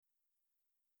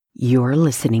You're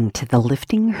listening to the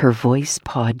Lifting Her Voice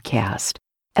podcast,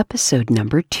 episode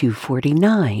number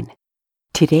 249.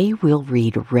 Today we'll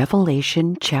read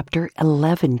Revelation chapter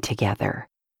 11 together.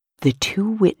 The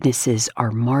two witnesses are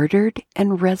martyred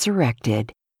and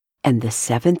resurrected, and the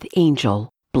seventh angel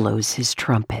blows his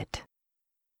trumpet.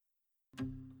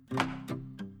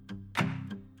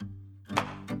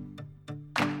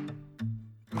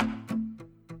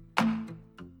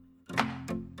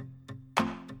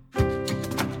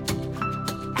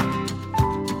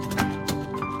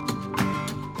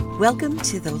 Welcome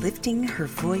to the Lifting Her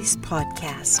Voice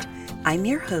podcast. I'm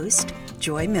your host,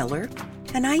 Joy Miller,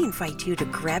 and I invite you to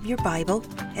grab your Bible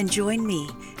and join me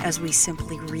as we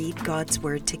simply read God's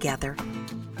Word together.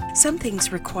 Some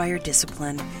things require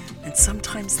discipline, and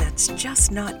sometimes that's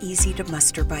just not easy to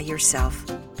muster by yourself,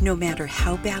 no matter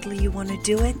how badly you want to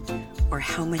do it or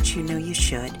how much you know you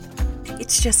should.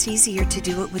 It's just easier to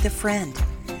do it with a friend.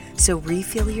 So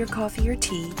refill your coffee or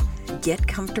tea, get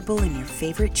comfortable in your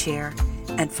favorite chair,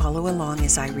 and follow along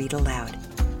as I read aloud.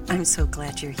 I'm so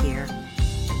glad you're here.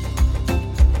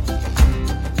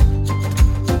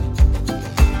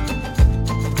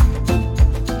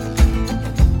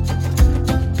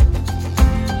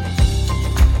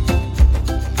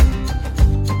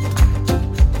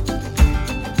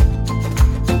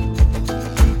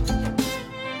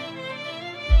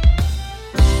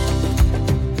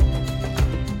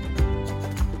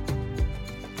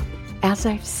 As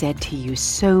I've said to you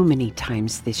so many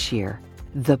times this year,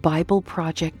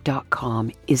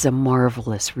 thebibleproject.com is a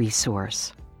marvelous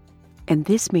resource. And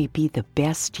this may be the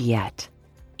best yet.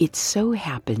 It so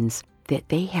happens that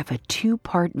they have a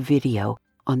two-part video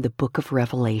on the book of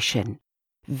Revelation.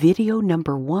 Video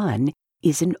number 1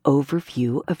 is an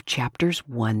overview of chapters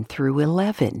 1 through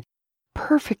 11,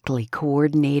 perfectly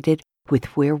coordinated with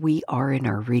where we are in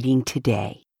our reading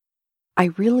today.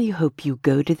 I really hope you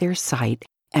go to their site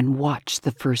and watch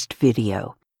the first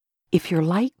video. If you're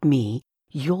like me,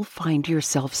 you'll find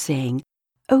yourself saying,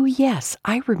 "Oh yes,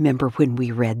 I remember when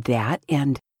we read that,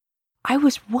 and I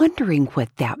was wondering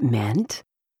what that meant."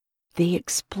 They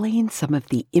explain some of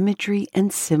the imagery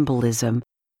and symbolism,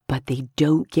 but they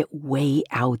don't get way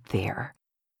out there.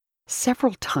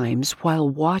 Several times while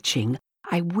watching,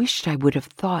 I wished I would have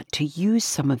thought to use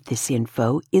some of this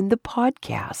info in the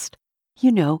podcast.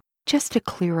 Just to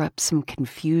clear up some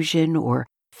confusion or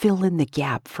fill in the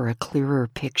gap for a clearer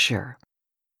picture.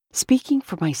 Speaking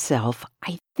for myself,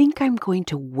 I think I'm going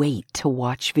to wait to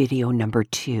watch video number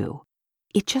 2.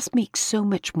 It just makes so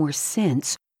much more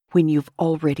sense when you've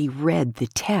already read the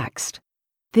text.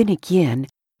 Then again,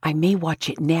 I may watch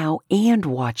it now and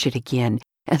watch it again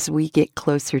as we get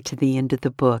closer to the end of the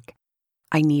book.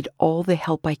 I need all the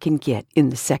help I can get in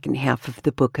the second half of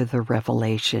the book of the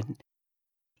Revelation.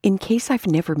 In case I've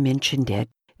never mentioned it,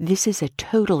 this is a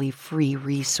totally free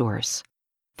resource.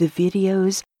 The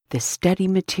videos, the study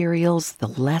materials, the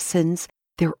lessons,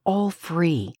 they're all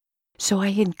free. So I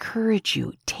encourage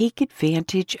you, take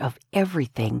advantage of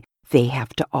everything they have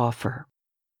to offer.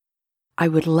 I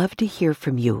would love to hear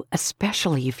from you,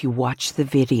 especially if you watch the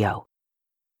video.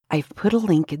 I've put a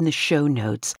link in the show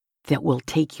notes that will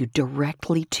take you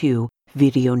directly to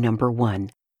video number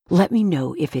 1. Let me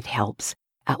know if it helps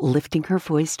at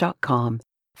liftinghervoice.com,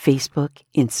 Facebook,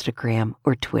 Instagram,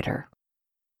 or Twitter.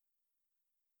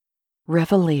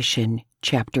 Revelation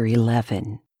chapter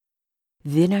 11.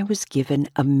 Then I was given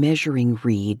a measuring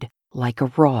reed like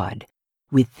a rod,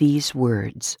 with these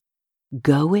words,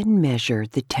 "Go and measure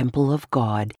the temple of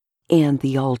God and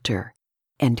the altar,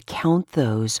 and count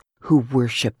those who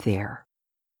worship there.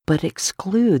 But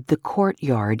exclude the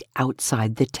courtyard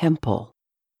outside the temple.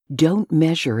 Don't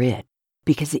measure it,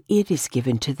 because it is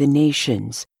given to the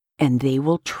nations, and they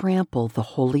will trample the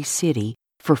holy city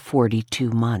for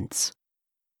 42 months.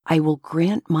 I will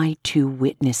grant my two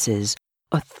witnesses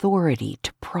authority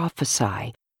to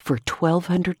prophesy for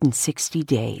 1,260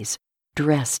 days,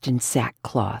 dressed in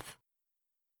sackcloth.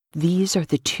 These are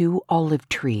the 2 olive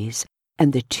trees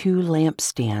and the 2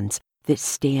 lampstands that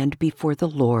stand before the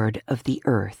Lord of the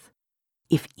earth.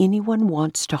 If anyone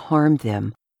wants to harm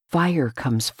them, fire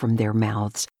comes from their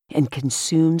mouths and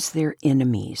consumes their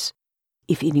enemies.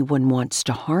 If anyone wants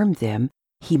to harm them,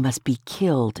 he must be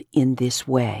killed in this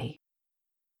way.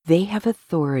 They have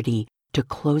authority to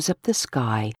close up the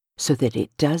sky so that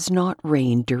it does not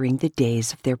rain during the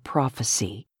days of their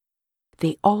prophecy.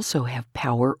 They also have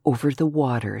power over the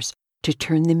waters to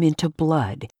turn them into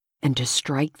blood and to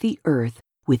strike the earth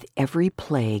with every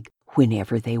plague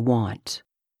whenever they want.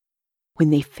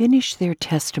 When they finish their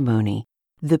testimony,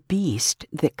 the beast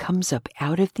that comes up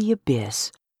out of the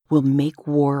abyss will make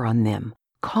war on them,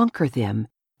 conquer them,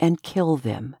 and kill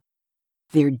them.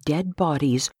 Their dead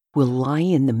bodies will lie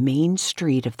in the main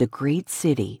street of the great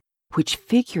city, which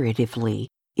figuratively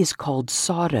is called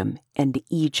Sodom and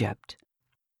Egypt,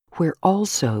 where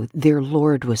also their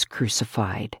Lord was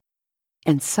crucified.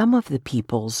 And some of the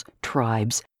peoples,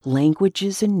 tribes,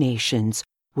 languages, and nations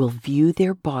will view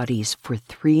their bodies for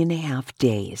 3.5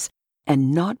 days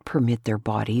and not permit their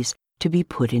bodies to be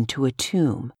put into a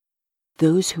tomb.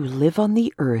 Those who live on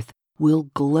the earth will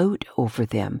gloat over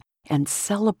them and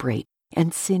celebrate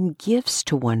and send gifts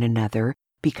to one another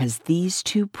because these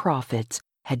 2 prophets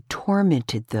had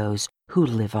tormented those who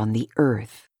live on the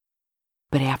earth.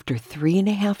 But after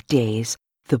 3.5 days,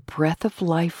 the breath of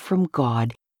life from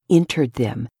God entered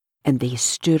them, and they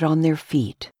stood on their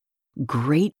feet.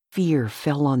 Great fear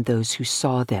fell on those who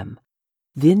saw them.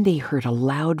 Then they heard a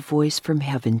loud voice from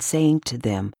heaven saying to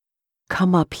them,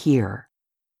 "Come up here."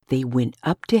 They went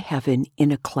up to heaven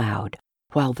in a cloud,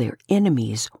 while their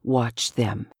enemies watched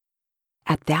them.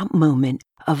 At that moment,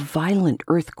 a violent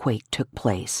earthquake took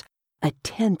place.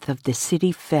 1/10 of the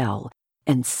city fell,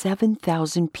 and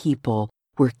 7,000 people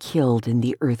were killed in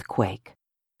the earthquake.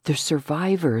 The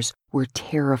survivors were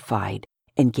terrified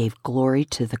and gave glory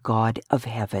to the God of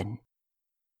heaven.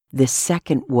 The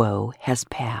second woe has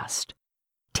passed.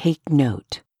 Take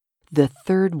note, the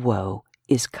third woe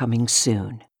is coming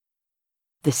soon.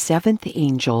 The 7th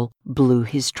angel blew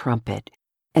his trumpet,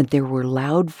 and there were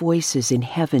loud voices in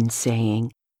heaven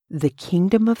saying, "The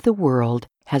kingdom of the world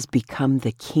has become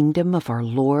the kingdom of our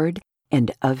Lord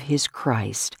and of his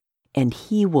Christ, and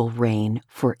he will reign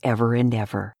forever and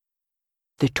ever."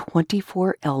 The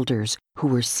 24 elders who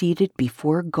were seated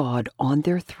before God on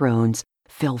their thrones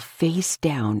fell face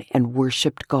down and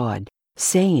worshipped God,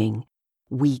 saying,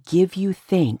 "We give you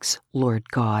thanks, Lord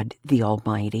God, the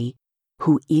Almighty,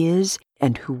 who is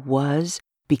and who was,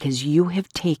 because you have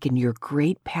taken your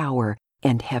great power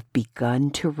and have begun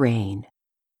to reign.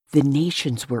 The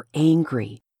nations were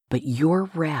angry, but your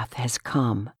wrath has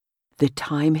come. The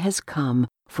time has come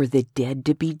for the dead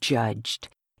to be judged,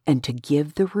 and to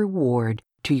give the reward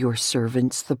to your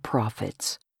servants the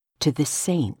prophets, to the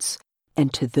saints,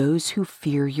 and to those who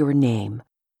fear your name,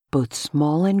 both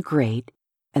small and great,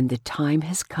 and the time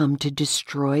has come to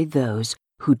destroy those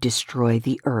who destroy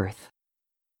the earth."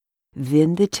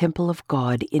 Then the temple of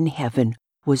God in heaven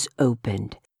was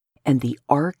opened, and the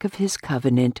ark of his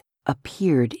covenant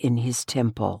appeared in his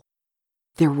temple.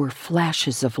 There were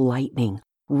flashes of lightning,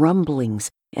 rumblings,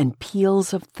 and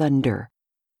peals of thunder,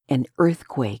 an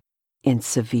earthquake, and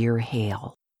severe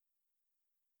hail.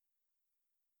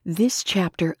 This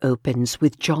chapter opens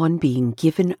with John being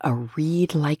given a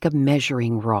reed like a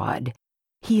measuring rod.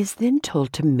 He is then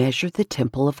told to measure the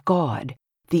temple of God,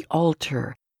 the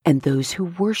altar, and those who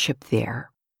worship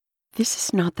there. This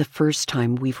is not the first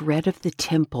time we've read of the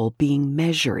temple being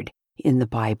measured in the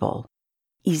Bible.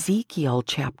 Ezekiel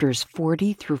chapters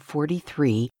 40 through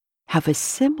 43 have a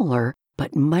similar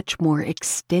but much more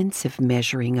extensive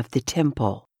measuring of the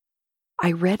temple.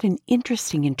 I read an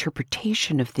interesting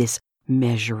interpretation of this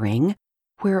measuring,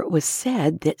 where it was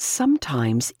said that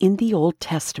sometimes in the Old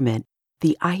Testament,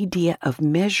 the idea of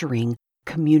measuring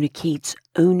communicates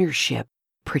ownership,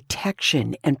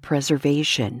 protection, and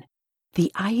preservation.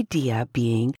 The idea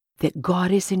being that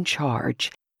God is in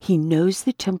charge, he knows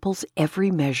the temple's every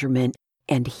measurement,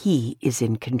 and he is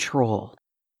in control.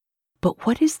 But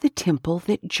what is the temple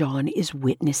that John is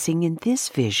witnessing in this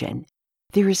vision?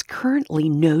 There is currently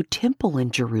no temple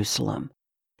in Jerusalem.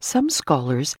 Some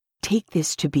scholars take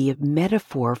this to be a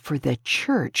metaphor for the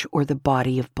church or the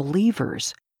body of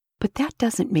believers, but that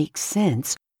doesn't make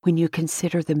sense when you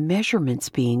consider the measurements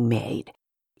being made.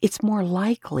 It's more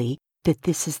likely that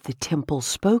this is the temple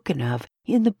spoken of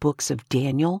in the books of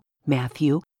Daniel,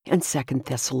 Matthew, and 2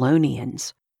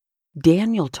 Thessalonians.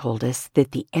 Daniel told us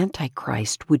that the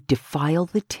Antichrist would defile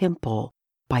the temple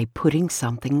by putting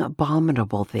something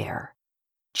abominable there.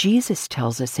 Jesus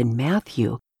tells us in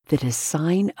Matthew that a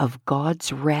sign of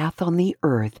God's wrath on the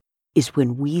earth is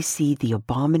when we see the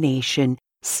abomination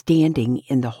standing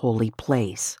in the holy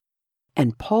place.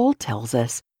 And Paul tells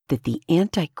us that the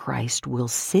Antichrist will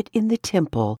sit in the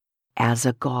temple as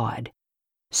a god.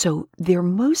 So there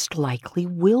most likely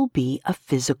will be a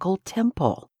physical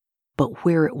temple, but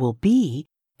where it will be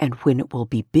and when it will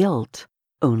be built,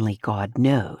 only God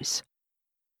knows.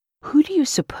 Who do you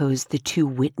suppose the 2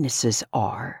 witnesses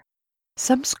are?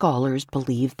 Some scholars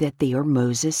believe that they are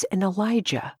Moses and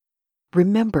Elijah.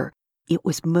 Remember, it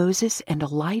was Moses and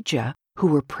Elijah who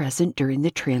were present during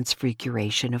the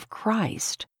transfiguration of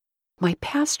Christ. My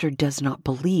pastor does not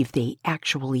believe they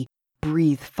actually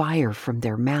breathe fire from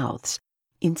their mouths.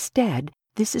 Instead,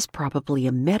 this is probably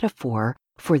a metaphor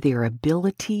for their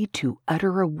ability to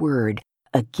utter a word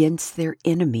against their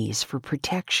enemies for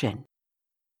protection.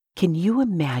 Can you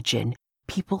imagine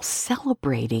people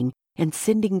celebrating and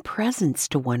sending presents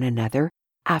to one another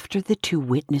after the two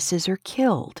witnesses are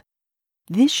killed?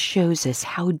 This shows us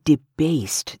how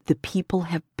debased the people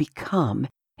have become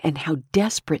and how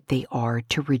desperate they are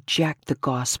to reject the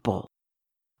gospel.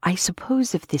 I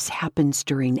suppose if this happens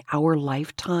during our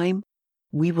lifetime,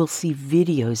 we will see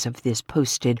videos of this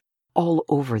posted all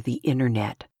over the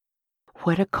internet.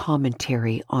 What a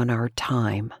commentary on our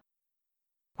time.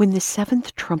 When the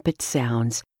seventh trumpet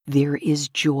sounds, there is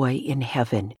joy in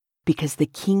heaven, because the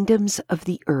kingdoms of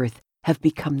the earth have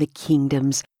become the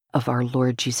kingdoms of our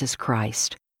Lord Jesus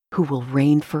Christ, who will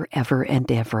reign forever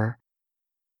and ever.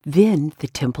 Then the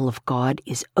temple of God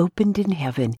is opened in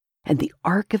heaven, and the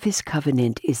ark of his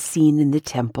covenant is seen in the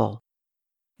temple.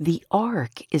 The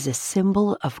ark is a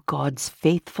symbol of God's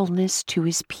faithfulness to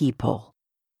his people.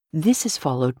 This is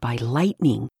followed by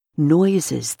lightning,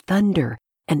 noises, thunder,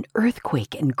 an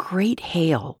earthquake, and great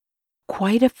hail.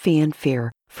 Quite a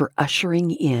fanfare for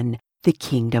ushering in the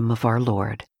kingdom of our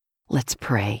Lord. Let's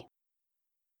pray.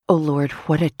 O Lord,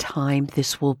 what a time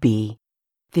this will be.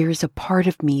 There is a part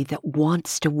of me that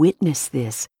wants to witness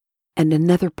this, and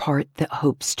another part that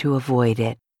hopes to avoid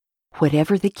it.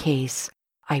 Whatever the case,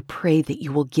 I pray that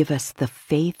you will give us the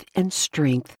faith and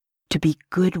strength to be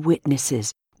good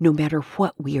witnesses no matter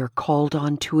what we are called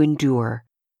on to endure.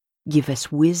 Give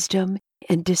us wisdom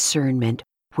and discernment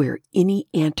where any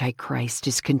Antichrist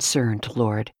is concerned,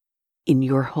 Lord. In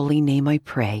your holy name I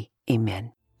pray.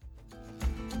 Amen.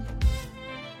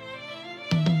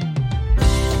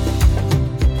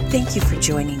 Thank you for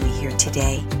joining me here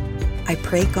today. I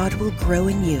pray God will grow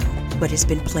in you what has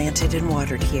been planted and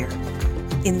watered here.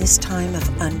 In this time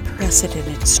of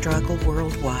unprecedented struggle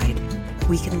worldwide,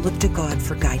 we can look to God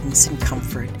for guidance and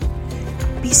comfort.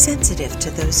 Be sensitive to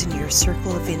those in your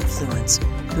circle of influence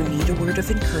who need a word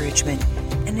of encouragement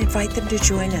and invite them to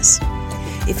join us.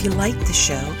 If you like the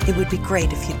show, it would be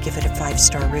great if you'd give it a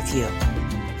 5-star review.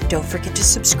 Don't forget to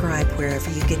subscribe wherever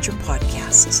you get your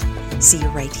podcasts. See you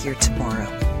right here tomorrow.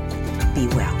 Be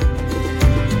well.